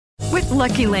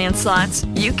Lucky Land Slots,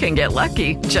 you can get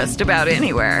lucky just about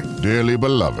anywhere. Dearly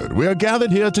beloved, we are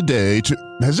gathered here today to...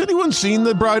 Has anyone seen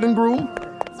the bride and groom?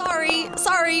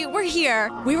 Sorry, we're here.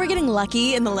 We were getting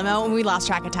lucky in the limo and we lost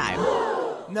track of time.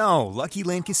 No, Lucky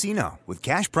Land Casino, with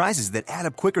cash prizes that add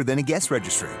up quicker than a guest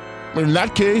registry. In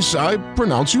that case, I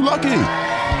pronounce you lucky.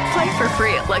 Play for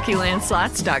free at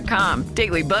LuckyLandSlots.com.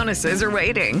 Daily bonuses are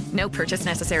waiting. No purchase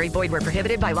necessary. Void where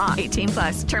prohibited by law.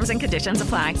 18+. Terms and conditions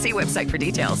apply. See website for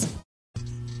details.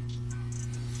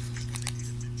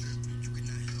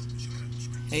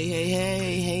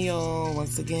 Hey, y'all.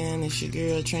 Once again, it's your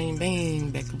girl, Train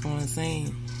Bane, back up on the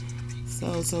scene.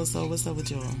 So, what's up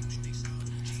with y'all?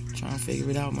 Trying to figure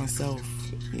it out myself,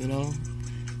 you know?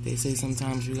 They say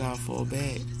sometimes you gotta fall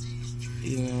back.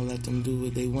 You know, let them do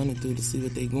what they want to do to see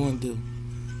what they going to do.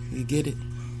 You get it?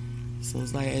 So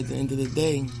it's like at the end of the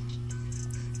day,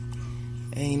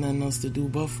 ain't nothing else to do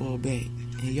but fall back.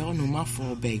 And y'all know my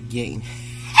fall back game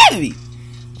heavy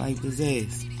like this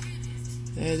ass.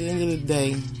 At the end of the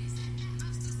day,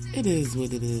 it is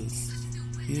what it is.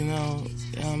 You know,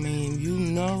 I mean, you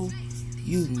know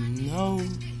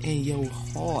in your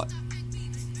heart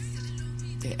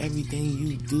that everything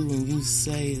you do and you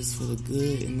say is for the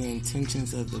good and the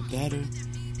intentions of the better,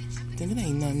 then it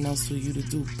ain't nothing else for you to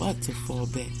do but to fall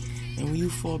back. And when you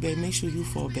fall back, make sure you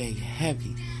fall back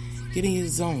heavy. Get in your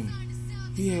zone.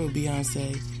 You hear what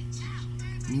Beyonce?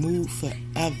 Move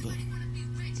forever.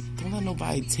 Don't let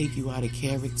nobody take you out of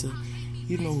character.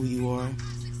 You know who you are.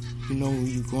 You know who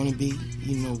you're going to be.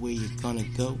 You know where you're going to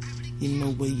go. You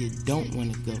know where you don't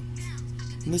want to go.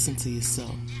 Listen to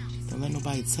yourself. Don't let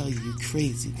nobody tell you you're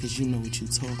crazy because you know what you're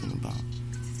talking about.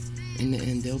 In the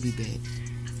end, they'll be back.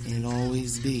 And it'll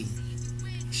always be,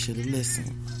 should have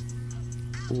listened.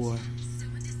 Or,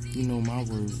 you know my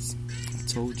words. I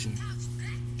told you.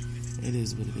 It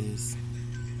is what it is.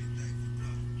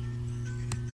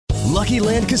 Lucky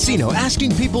Land Casino,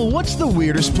 asking people, what's the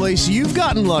weirdest place you've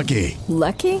gotten lucky?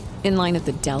 Lucky? In line at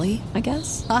the deli, I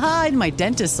guess? Aha, in my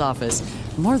dentist's office.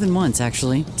 More than once,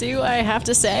 actually. Do I have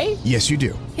to say? Yes, you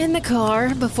do. In the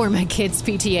car before my kids'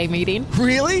 PTA meeting.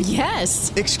 Really?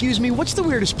 Yes. Excuse me, what's the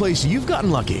weirdest place you've gotten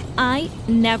lucky? I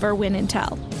never win and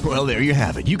tell. Well, there you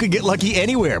have it. You can get lucky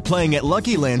anywhere, playing at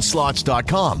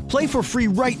LuckyLandSlots.com. Play for free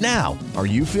right now. Are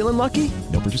you feeling lucky?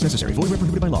 No purchase necessary. Void where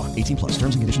prohibited by law. 18+.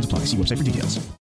 Terms and conditions apply. See website for details.